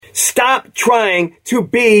stop trying to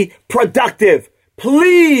be productive.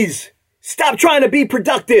 Please stop trying to be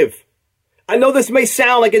productive. I know this may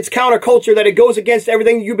sound like it's counterculture, that it goes against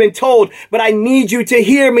everything you've been told, but I need you to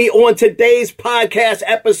hear me on today's podcast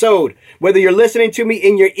episode. Whether you're listening to me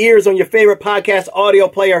in your ears on your favorite podcast audio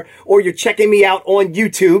player or you're checking me out on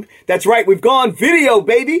YouTube. That's right, we've gone video,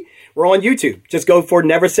 baby. We're on YouTube. Just go for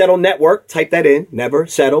Never Settle Network. Type that in, Never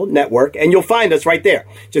Settle Network, and you'll find us right there.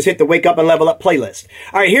 Just hit the Wake Up and Level Up playlist.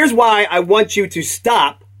 All right, here's why I want you to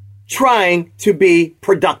stop trying to be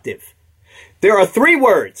productive. There are 3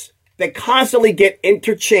 words that constantly get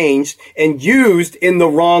interchanged and used in the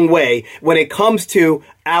wrong way when it comes to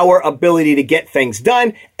our ability to get things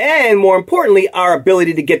done, and more importantly, our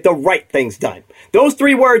ability to get the right things done. Those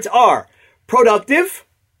 3 words are productive,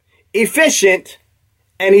 efficient,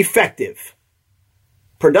 and effective.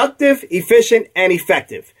 Productive, efficient, and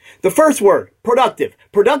effective. The first word, productive.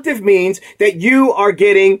 Productive means that you are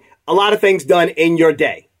getting a lot of things done in your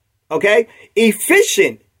day. Okay?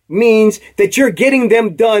 Efficient means that you're getting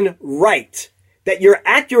them done right, that your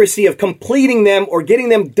accuracy of completing them or getting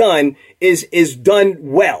them done is done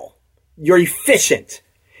well. You're efficient.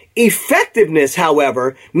 Effectiveness,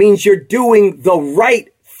 however, means you're doing the right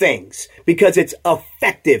things because it's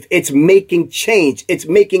effective. It's making change. It's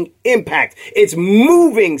making impact. It's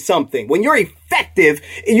moving something. When you're effective,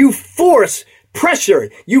 you force pressure.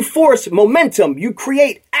 You force momentum. You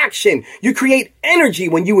create action. You create energy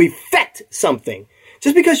when you effect something.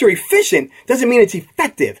 Just because you're efficient doesn't mean it's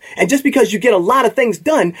effective. And just because you get a lot of things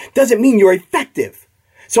done doesn't mean you're effective.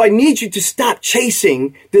 So I need you to stop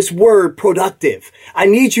chasing this word productive. I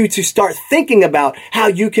need you to start thinking about how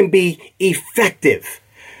you can be effective.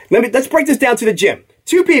 Let's break this down to the gym.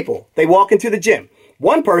 2 people, they walk into the gym.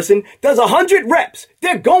 One person does 100 reps.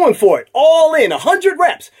 They're going for it, all in, 100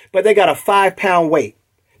 reps, but they got a 5-pound weight.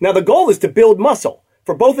 Now the goal is to build muscle.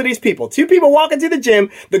 For both of these people, 2 people walk into the gym,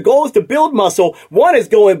 the goal is to build muscle. One is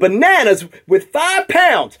going bananas with 5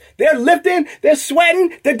 pounds. They're lifting, they're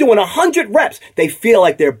sweating, they're doing 100 reps. They feel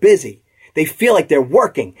like they're busy. They feel like they're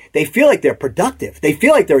working. They feel like they're productive. They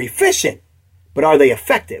feel like they're efficient. But are they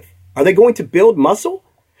effective? Are they going to build muscle?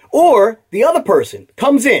 Or the other person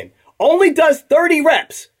comes in, only does 30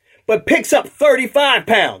 reps, but picks up 35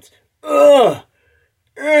 pounds. You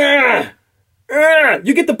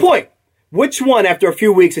get the point. Which one, after a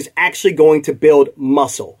few weeks, is actually going to build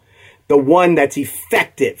muscle? The one that's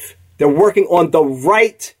effective. They're working on the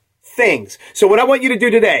right things. So what I want you to do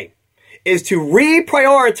today is to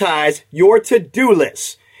reprioritize your to-do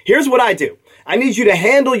list. Here's what I do. I need you to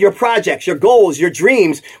handle your projects, your goals, your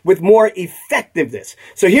dreams with more effectiveness.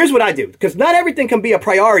 So here's what I do, because not everything can be a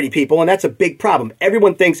priority, people, and that's a big problem.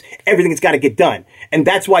 Everyone thinks everything's got to get done. And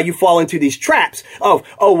that's why you fall into these traps of,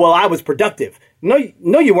 oh, well, I was productive. No,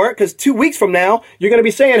 you weren't, because 2 weeks from now, you're going to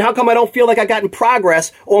be saying, how come I don't feel like I got in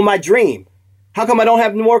progress on my dream? How come I don't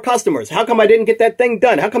have more customers? How come I didn't get that thing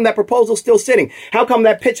done? How come that proposal's still sitting? How come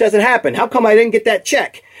that pitch hasn't happened? How come I didn't get that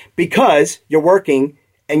check? Because you're working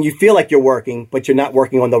and you feel like you're working, but you're not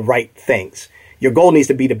working on the right things. Your goal needs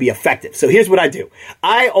to be effective. So here's what I do.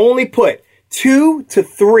 I only put 2 to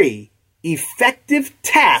 3 effective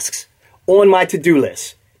tasks on my to-do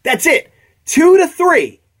list. That's it. 2 to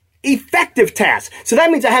 3 effective tasks. So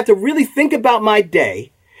that means I have to really think about my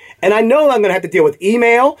day. And I know I'm going to have to deal with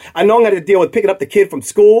email. I know I'm going to have to deal with picking up the kid from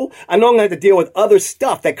school. I know I'm going to have to deal with other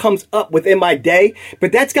stuff that comes up within my day.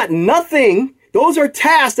 But that's got nothing. Those are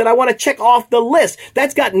tasks that I want to check off the list.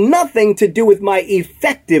 That's got nothing to do with my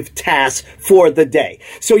effective tasks for the day.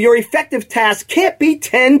 So your effective task can't be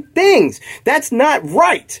 10 things. That's not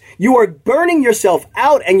right. You are burning yourself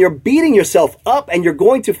out and you're beating yourself up and you're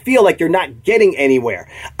going to feel like you're not getting anywhere.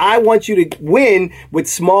 I want you to win with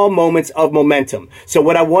small moments of momentum. So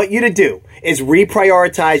what I want you to do is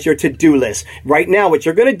reprioritize your to-do list. Right now, what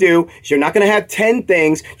you're going to do is you're not going to have 10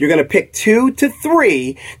 things. You're going to pick 2 to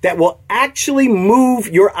 3 that will actually move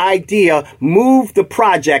your idea, move the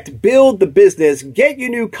project, build the business, get you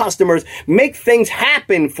new customers, make things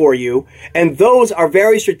happen for you. And those are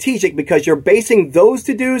very strategic because you're basing those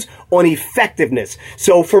to-dos on effectiveness.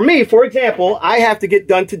 So for me, for example, I have to get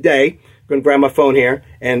done today. I'm going to grab my phone here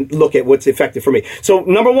and look at what's effective for me. So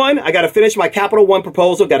number 1, I got to finish my Capital One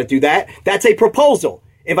proposal. Got to do that. That's a proposal.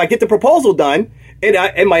 If I get the proposal done,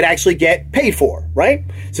 it might actually get paid for, right?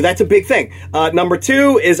 So that's a big thing. Number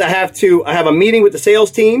 2 is I have a meeting with the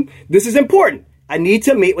sales team. This is important. I need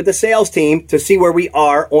to meet with the sales team to see where we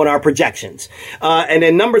are on our projections. And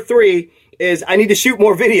then number 3 is I need to shoot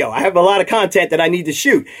more video. I have a lot of content that I need to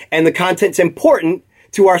shoot, and the content's important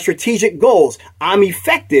to our strategic goals. I'm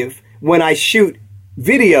effective when I shoot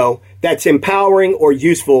video that's empowering or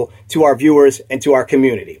useful to our viewers and to our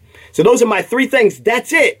community. So those are my 3 things.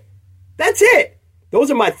 That's it. That's it. Those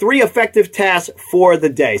are my 3 effective tasks for the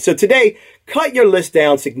day. So today, cut your list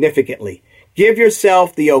down significantly. Give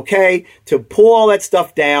yourself the okay to pull all that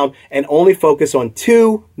stuff down and only focus on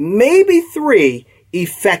 2, maybe 3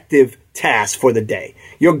 effective tasks for the day.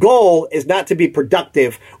 Your goal is not to be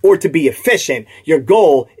productive or to be efficient. Your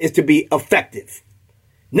goal is to be effective.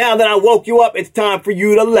 Now that I woke you up, it's time for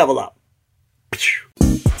you to level up.